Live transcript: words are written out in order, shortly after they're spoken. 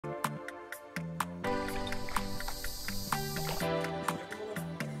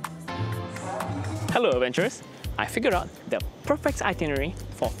Hello adventurers! I figured out the perfect itinerary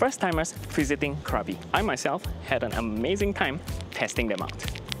for first-timers visiting Krabi. I myself had an amazing time testing them out.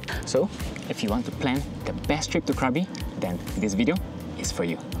 So, if you want to plan the best trip to Krabi, then this video is for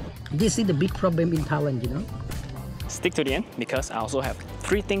you. This is the big problem in Thailand, you know? Stick to the end because I also have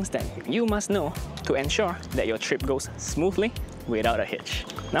 3 things that you must know to ensure that your trip goes smoothly without a hitch.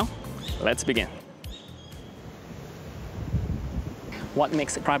 Now, let's begin. What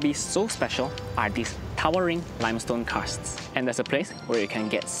makes Krabi so special are these towering limestone karsts. And there's a place where you can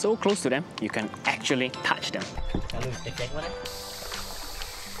get so close to them, you can actually touch them.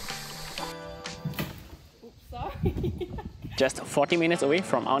 Just 40 minutes away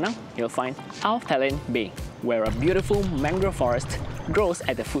from Ao, you'll find Thailand Bay, where a beautiful mangrove forest grows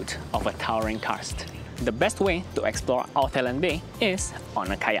at the foot of a towering karst. The best way to explore Thailand Bay is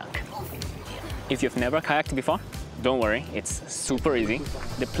on a kayak. If you've never kayaked before, don't worry, it's super easy.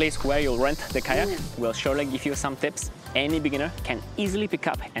 The place where you'll rent the kayak will surely give you some tips. Any beginner can easily pick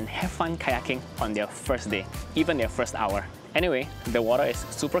up and have fun kayaking on their first day, even their first hour. Anyway, the water is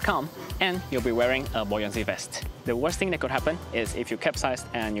super calm and you'll be wearing a buoyancy vest. The worst thing that could happen is if you capsize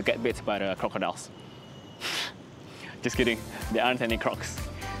and you get bit by the crocodiles. Just kidding, there aren't any crocs.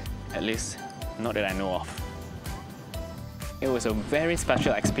 At least, not that I know of. It was a very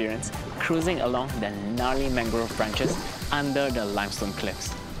special experience cruising along the gnarly mangrove branches under the limestone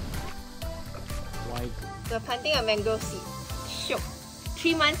cliffs. Why? We're planting a mangrove seed. Shook.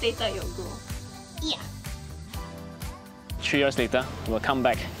 3 months later, it'll grow. Yeah. 3 years later, we'll come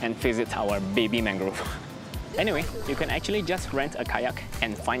back and visit our baby mangrove. Anyway, you can actually just rent a kayak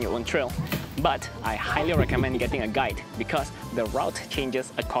and find your own trail. But I highly recommend getting a guide because the route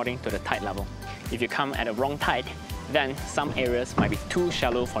changes according to the tide level. If you come at the wrong tide, then some areas might be too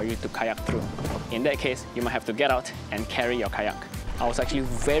shallow for you to kayak through. In that case, you might have to get out and carry your kayak. I was actually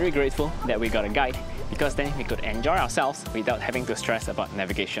very grateful that we got a guide because then we could enjoy ourselves without having to stress about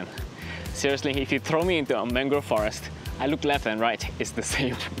navigation. Seriously, if you throw me into a mangrove forest, I look left and right, it's the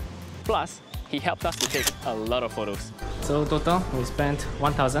same. Plus, he helped us to take a lot of photos. So total, we spent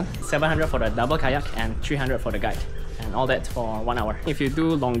 1,700 for the double kayak and 300 for the guide. And all that for 1 hour. If you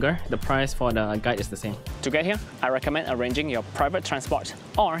do longer, the price for the guide is the same. To get here, I recommend arranging your private transport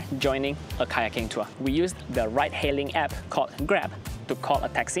or joining a kayaking tour. We used the ride-hailing app called Grab to call a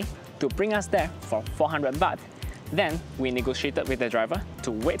taxi to bring us there for 400 baht. Then we negotiated with the driver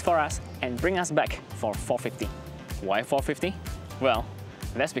to wait for us and bring us back for 450. Why 450? Well,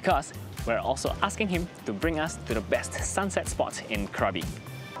 that's because we're also asking him to bring us to the best sunset spot in Krabi.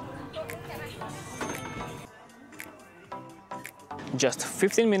 Just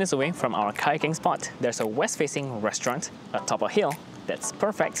 15 minutes away from our kayaking spot, there's a west-facing restaurant atop a hill that's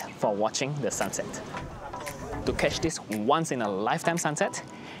perfect for watching the sunset. To catch this once-in-a-lifetime sunset,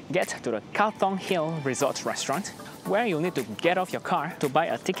 get to the Khao Thong Hill Resort restaurant, where you'll need to get off your car to buy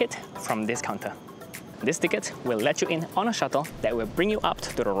a ticket from this counter. This ticket will let you in on a shuttle that will bring you up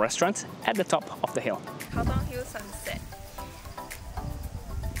to the restaurant at the top of the hill. Khao Thong Hill sunset.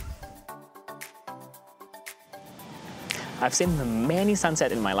 I've seen many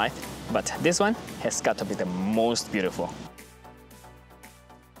sunsets in my life, but this one has got to be the most beautiful.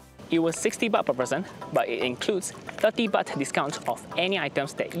 It was 60 baht per person, but it includes 30 baht discount of any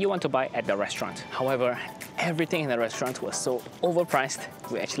items that you want to buy at the restaurant. However, everything in the restaurant was so overpriced,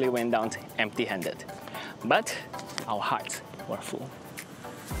 we actually went down empty-handed. But our hearts were full.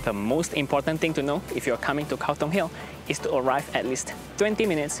 The most important thing to know if you're coming to Khao Thong Hill is to arrive at least 20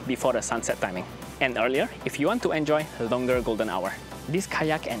 minutes before the sunset timing. And earlier if you want to enjoy a longer golden hour. This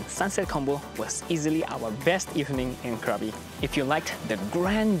kayak and sunset combo was easily our best evening in Krabi. If you liked the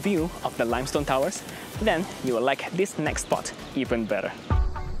grand view of the limestone towers, then you will like this next spot even better.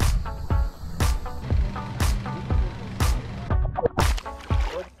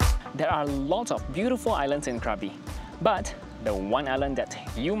 There are lots of beautiful islands in Krabi, but the one island that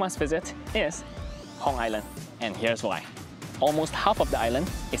you must visit is Hong Island. And here's why. Almost half of the island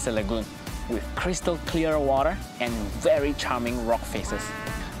is a lagoon with crystal clear water and very charming rock faces.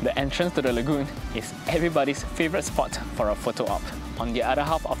 The entrance to the lagoon is everybody's favorite spot for a photo op. On the other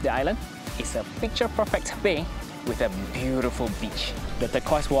half of the island is a picture-perfect bay with a beautiful beach. The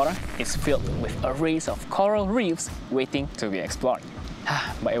turquoise water is filled with arrays of coral reefs waiting to be explored.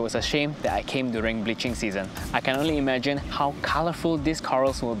 But it was a shame that I came during bleaching season. I can only imagine how colorful these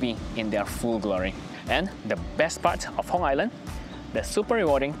corals will be in their full glory. And the best part of Hong Island, the super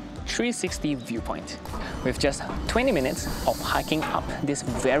rewarding 360 viewpoint. With just 20 minutes of hiking up this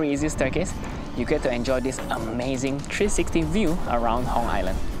very easy staircase, you get to enjoy this amazing 360 view around Hong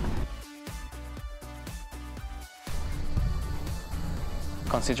Island.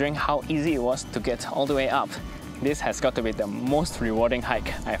 Considering how easy it was to get all the way up, this has got to be the most rewarding hike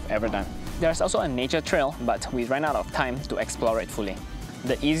I've ever done. There's also a nature trail, but we ran out of time to explore it fully.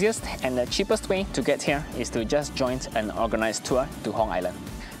 The easiest and the cheapest way to get here is to just join an organized tour to Hong Island.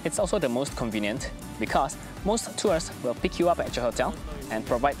 It's also the most convenient because most tours will pick you up at your hotel and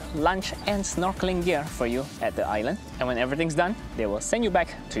provide lunch and snorkeling gear for you at the island, and when everything's done, they will send you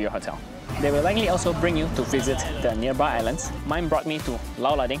back to your hotel. They will likely also bring you to visit the nearby islands. Mine brought me to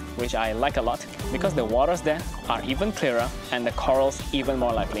Lau Lading, which I like a lot because the waters there are even clearer and the corals even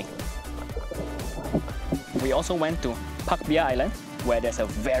more lively. We also went to Pak Bia Island, where there's a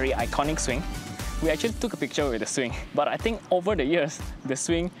very iconic swing. We actually took a picture with the swing, but I think over the years, the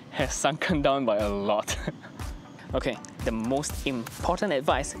swing has sunken down by a lot. Okay, the most important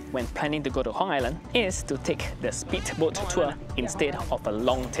advice when planning to go to Hong Island is to take the speedboat tour instead of a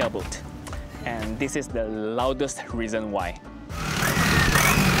long-tail boat. And this is the loudest reason why.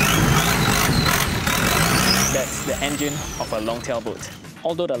 That's the engine of a long-tail boat.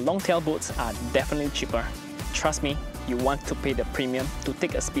 Although the long-tail boats are definitely cheaper, trust me, you want to pay the premium to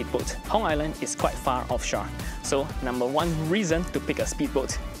take a speedboat. Hong Island is quite far offshore, so number one reason to pick a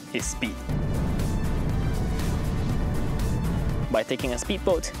speedboat is speed. By taking a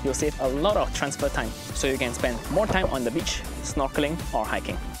speedboat, you'll save a lot of transfer time, so you can spend more time on the beach, snorkeling or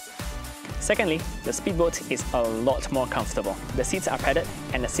hiking. Secondly, the speedboat is a lot more comfortable. The seats are padded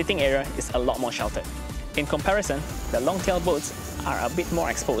and the sitting area is a lot more sheltered. In comparison, the long-tail boats are a bit more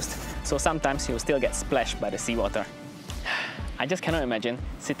exposed, so sometimes you'll still get splashed by the seawater. I just cannot imagine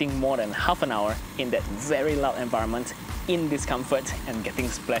sitting more than half an hour in that very loud environment in discomfort and getting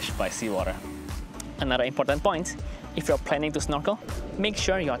splashed by seawater. Another important point, if you're planning to snorkel, make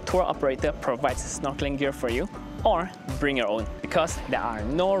sure your tour operator provides snorkeling gear for you or bring your own, because there are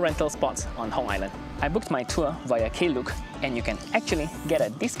no rental spots on Hong Island. I booked my tour via Klook, and you can actually get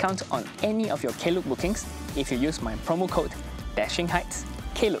a discount on any of your Klook bookings if you use my promo code DashingHeights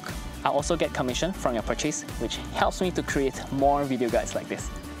Klook. I also get commission from your purchase, which helps me to create more video guides like this.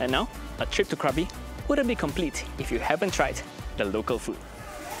 And now, a trip to Krabi wouldn't be complete if you haven't tried the local food.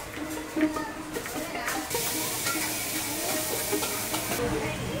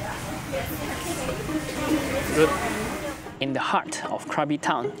 Good. In the heart of Krabi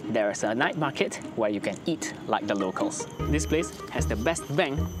town, there is a night market where you can eat like the locals. This place has the best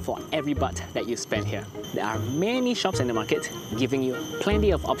bang for every baht that you spend here. There are many shops in the market, giving you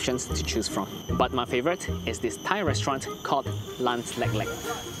plenty of options to choose from. But my favorite is this Thai restaurant called Lan's Leg Leg.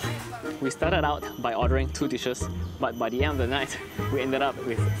 We started out by ordering 2 dishes, but by the end of the night, we ended up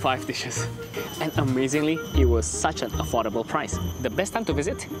with 5 dishes. And amazingly, it was such an affordable price. The best time to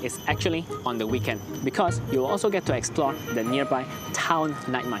visit is actually on the weekend, because you'll also get to explore the nearby town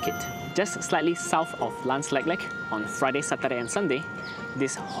night market. Just slightly south of Lan's Leg Leg, on Friday, Saturday and Sunday,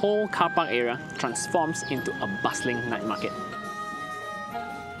 this whole car park area transforms into a bustling night market.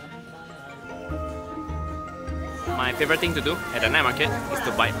 My favorite thing to do at the night market is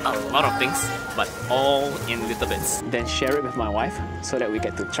to buy a lot of things, but all in little bits. Then share it with my wife so that we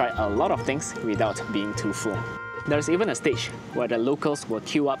get to try a lot of things without being too full. There's even a stage where the locals will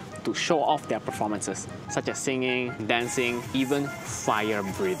queue up to show off their performances, such as singing, dancing, even fire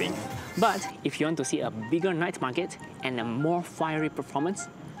breathing. But if you want to see a bigger night market and a more fiery performance,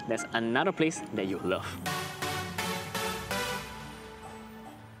 there's another place that you'll love.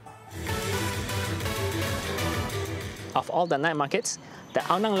 Of all the night markets, the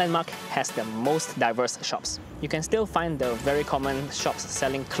Ao Nang Landmark has the most diverse shops. You can still find the very common shops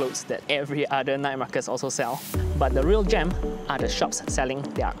selling clothes that every other night markets also sell, but the real gem are the shops selling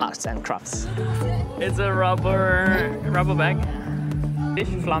their arts and crafts. It's a rubber bag.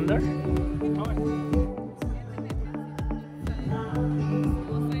 Fish flounder.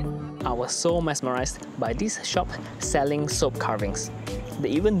 I was so mesmerized by this shop selling soap carvings. They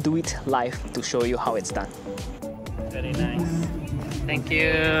even do it live to show you how it's done. Very nice. Thank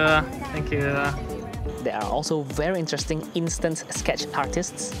you. Thank you. There are also very interesting instant sketch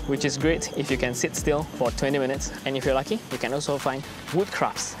artists, which is great if you can sit still for 20 minutes. And if you're lucky, you can also find wood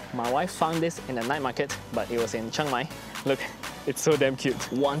crafts. My wife found this in the night market, but it was in Chiang Mai. Look, it's so damn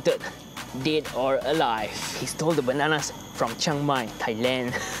cute. Wanted, dead or alive. He stole the bananas from Chiang Mai,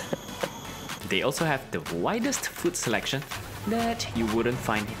 Thailand. They also have the widest food selection that you wouldn't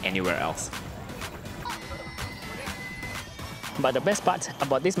find anywhere else. But the best part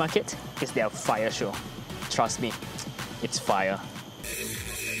about this market is their fire show. Trust me, it's fire.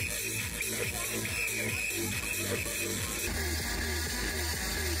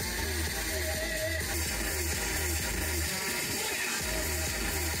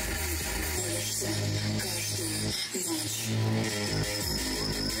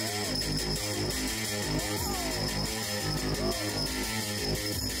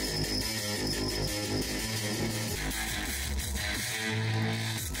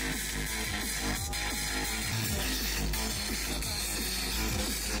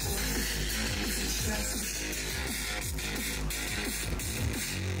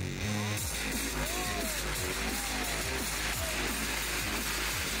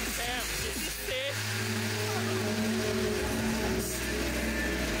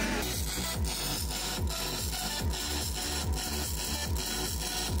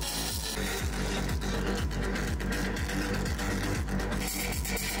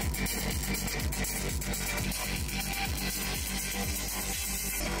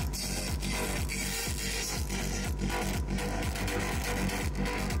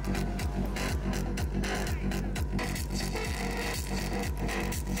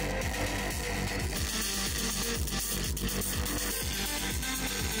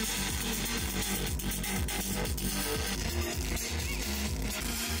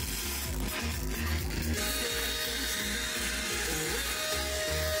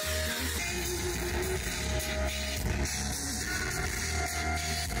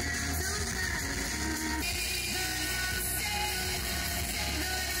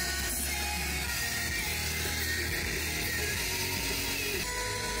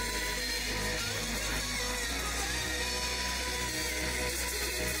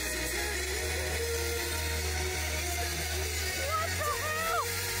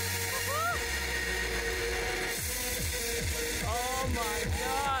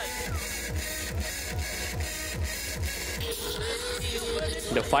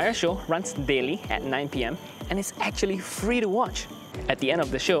 The fire show runs daily at 9 PM and is actually free to watch. At the end of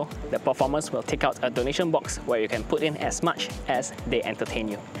the show, the performers will take out a donation box where you can put in as much as they entertain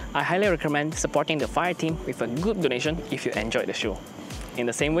you. I highly recommend supporting the fire team with a good donation if you enjoyed the show. In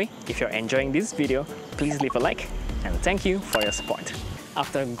the same way, if you're enjoying this video, please leave a like and thank you for your support.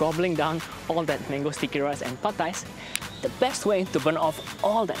 After gobbling down all that mango sticky rice and pad thais, the best way to burn off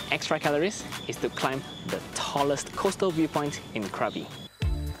all the extra calories is to climb the tallest coastal viewpoint in Krabi.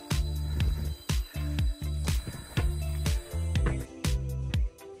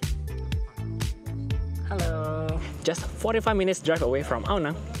 Hello! Just 45 minutes drive away from Ao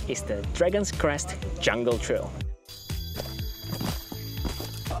Nang is the Dragon's Crest Jungle Trail.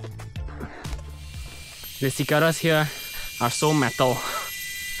 The cicadas here are so metal.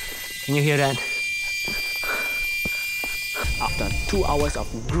 Can you hear that? After 2 hours of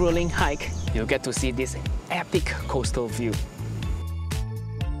grueling hike, you'll get to see this epic coastal view.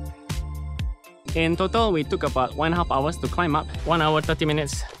 In total, we took about 1.5 hours to climb up, 1 hour 30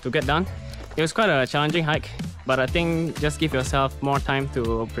 minutes to get down. It was quite a challenging hike, but I think just give yourself more time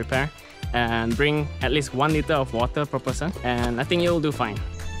to prepare and bring at least 1 liter of water per person, and I think you'll do fine.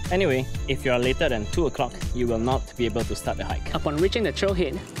 Anyway, if you are later than 2 o'clock, you will not be able to start the hike. Upon reaching the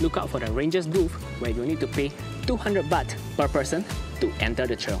trailhead, look out for the ranger's booth where you need to pay 200 baht per person to enter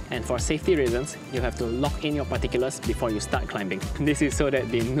the trail. And for safety reasons, you have to lock in your particulars before you start climbing. This is so that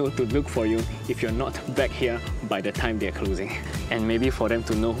they know to look for you if you're not back here by the time they're closing. And maybe for them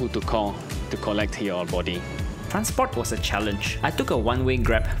to know who to call to collect your body. Transport was a challenge. I took a one-way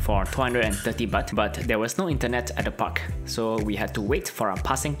Grab for 230 baht, but there was no internet at the park, so we had to wait for a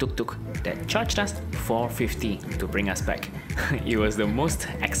passing tuk-tuk that charged us 450 to bring us back. It was the most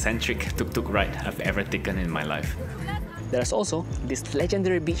eccentric tuk-tuk ride I've ever taken in my life. There's also this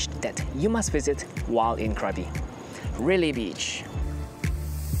legendary beach that you must visit while in Krabi. Railay Beach.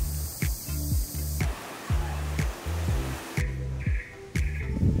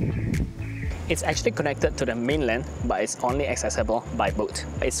 It's actually connected to the mainland, but it's only accessible by boat.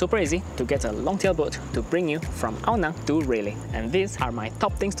 It's super easy to get a long-tail boat to bring you from Ao Nang to Railay. And these are my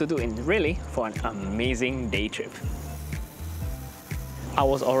top things to do in Railay for an amazing day trip. I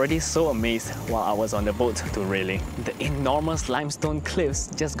was already so amazed while I was on the boat to Railay. The enormous limestone cliffs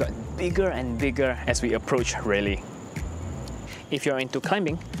just got bigger and bigger as we approached Railay. If you're into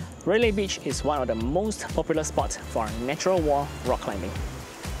climbing, Railay Beach is one of the most popular spots for natural wall rock climbing.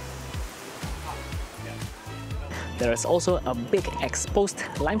 There is also a big exposed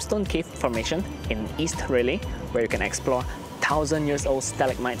limestone cave formation in East Railay where you can explore 1,000-year-old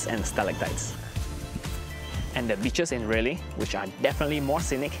stalagmites and stalactites. And the beaches in Railay, which are definitely more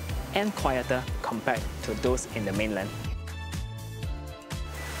scenic and quieter compared to those in the mainland.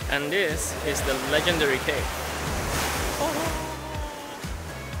 And this is the legendary cave.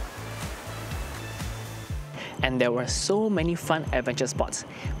 And there were so many fun adventure spots,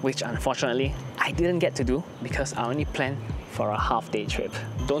 which unfortunately I didn't get to do because I only planned for a half-day trip.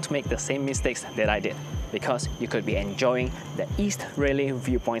 Don't make the same mistakes that I did, because you could be enjoying the East Railay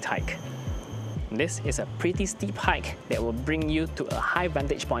viewpoint hike. This is a pretty steep hike that will bring you to a high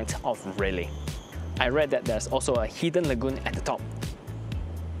vantage point of Railay. I read that there's also a hidden lagoon at the top.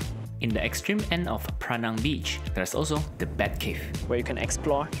 In the extreme end of Pranang Beach, there's also the Bat Cave, where you can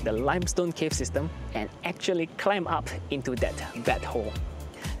explore the limestone cave system and actually climb up into that bat hole.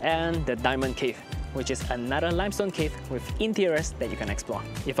 And the Diamond Cave, which is another limestone cave with interiors that you can explore.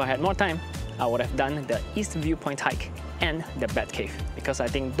 If I had more time, I would have done the East Viewpoint hike and the Bat Cave, because I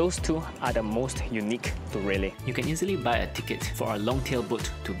think those two are the most unique to Railay. You can easily buy a ticket for a long-tail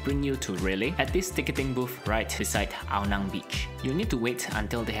boat to bring you to Railay at this ticketing booth right beside Ao Nang Beach. You need to wait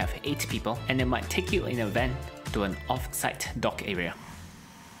until they have 8 people, and they might take you in a van to an off-site dock area.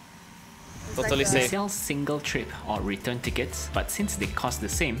 Totally safe. They sell single trip or return tickets, but since they cost the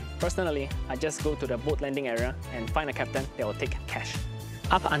same, personally, I just go to the boat landing area and find a captain that will take cash.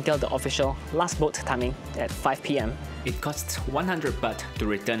 Up until the official last boat timing at 5 PM, it costs 100 baht to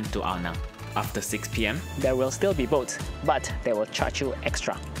return to Ao Nang. After 6 PM, there will still be boats, but they will charge you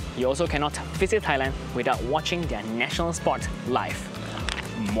extra. You also cannot visit Thailand without watching their national sport live,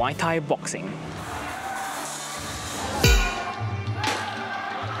 Muay Thai boxing.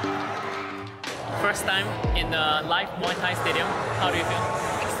 First time in the live Muay Thai stadium, how do you feel?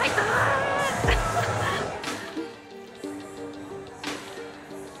 Excited!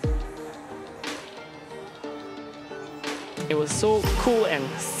 It was so cool and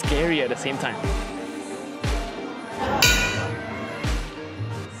scary at the same time.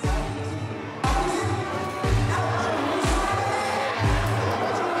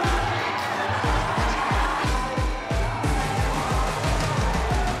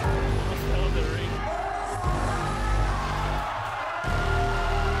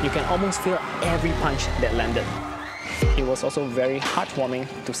 can almost feel every punch that landed. It was also very heartwarming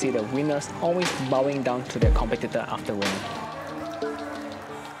to see the winners always bowing down to their competitor after winning.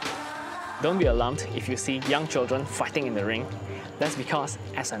 Don't be alarmed if you see young children fighting in the ring. That's because,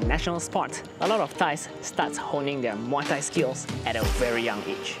 as a national sport, a lot of Thais start honing their Muay Thai skills at a very young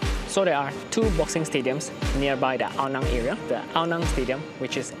age. So there are two boxing stadiums nearby the Ao Nang area. The Ao Nang Stadium,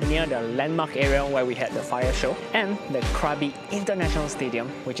 which is near the landmark area where we had the fire show, and the Krabi International Stadium,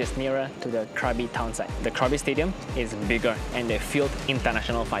 which is nearer to the Krabi townsite. The Krabi Stadium is bigger and they field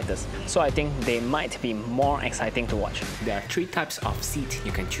international fighters. So I think they might be more exciting to watch. There are three types of seat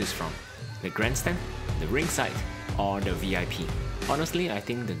you can choose from: the grandstand, the ringside, or the VIP. Honestly, I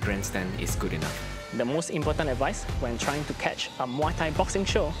think the grandstand is good enough. The most important advice when trying to catch a Muay Thai boxing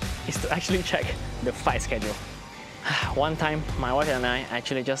show is to actually check the fight schedule. One time, my wife and I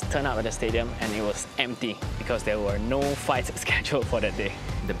actually just turned up at the stadium and it was empty because there were no fights scheduled for that day.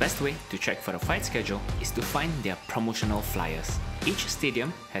 The best way to check for the fight schedule is to find their promotional flyers. Each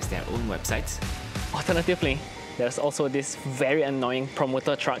stadium has their own websites. Alternatively, there's also this very annoying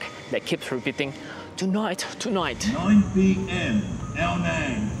promoter truck that keeps repeating, "Tonight, tonight." 9 p.m. Ao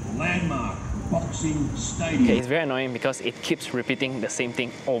Nang Landmark Boxing Stadium. Okay, it's very annoying because it keeps repeating the same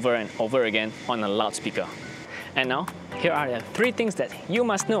thing over and over again on a loudspeaker. And now, here are the three things that you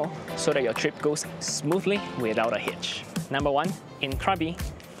must know so that your trip goes smoothly without a hitch. Number one, in Krabi,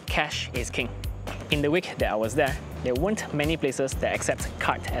 cash is king. In the week that I was there, there weren't many places that accept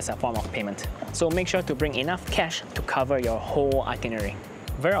card as a form of payment. So make sure to bring enough cash to cover your whole itinerary.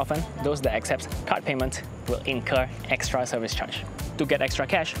 Very often, those that accept card payment will incur extra service charge. To get extra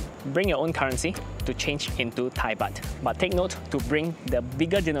cash, bring your own currency to change into Thai baht. But take note to bring the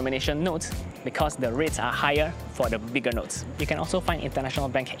bigger denomination notes because the rates are higher for the bigger notes. You can also find international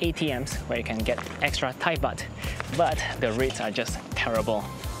bank ATMs where you can get extra Thai baht, but the rates are just terrible.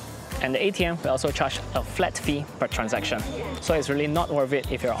 And the ATM will also charge a flat fee per transaction. So it's really not worth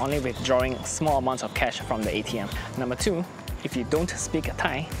it if you're only withdrawing small amounts of cash from the ATM. Number two, if you don't speak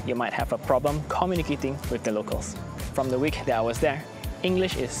Thai, you might have a problem communicating with the locals. From the week that I was there,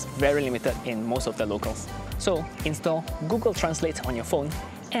 English is very limited in most of the locals. So install Google Translate on your phone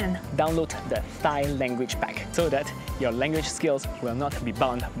and download the Thai language pack so that your language skills will not be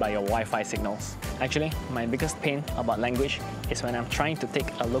bound by your Wi-Fi signals. Actually, my biggest pain about language is when I'm trying to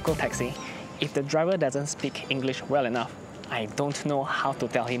take a local taxi. If the driver doesn't speak English well enough, I don't know how to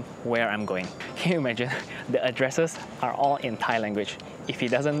tell him where I'm going. Can you imagine? The addresses are all in Thai language. If he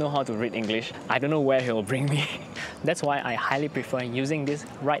doesn't know how to read English, I don't know where he'll bring me. That's why I highly prefer using this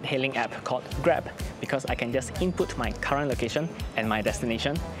ride-hailing app called Grab, because I can just input my current location and my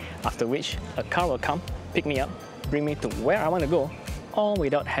destination, after which a car will come, pick me up, bring me to where I want to go, all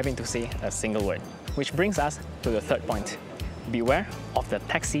without having to say a single word. Which brings us to the third point. Beware of the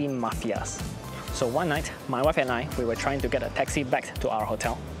taxi mafias. So one night, my wife and I, we were trying to get a taxi back to our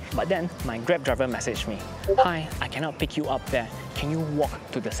hotel. But then, my Grab driver messaged me, "Hi, I cannot pick you up there. Can you walk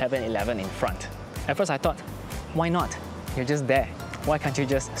to the 7-Eleven in front?" At first I thought, why not? You're just there. Why can't you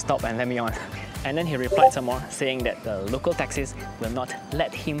just stop and let me on? And then he replied some more, saying that the local taxis will not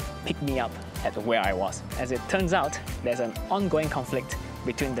let him pick me up at where I was. As it turns out, there's an ongoing conflict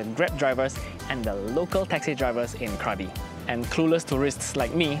between the Grab drivers and the local taxi drivers in Krabi. And clueless tourists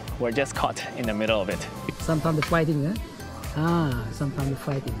like me were just caught in the middle of it. Sometimes they're fighting, eh? Sometimes they're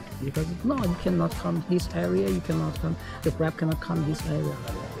fighting. Because, no, you cannot come this area, you cannot come, the Grab cannot come this area.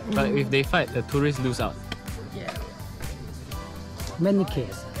 But if they fight, the tourists lose out. Yeah. Many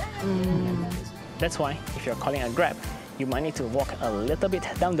cases. That's why, if you're calling a Grab, you might need to walk a little bit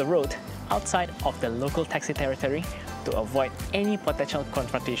down the road outside of the local taxi territory to avoid any potential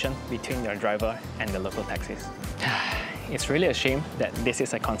confrontation between your driver and the local taxis. It's really a shame that this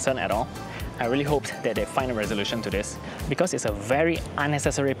is a concern at all. I really hoped that they find a resolution to this because it's a very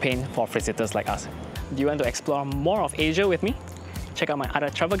unnecessary pain for visitors like us. Do you want to explore more of Asia with me? Check out my other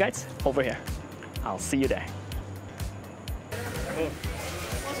travel guides over here. I'll see you there.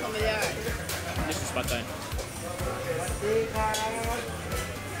 What's familiar? This is pad thai.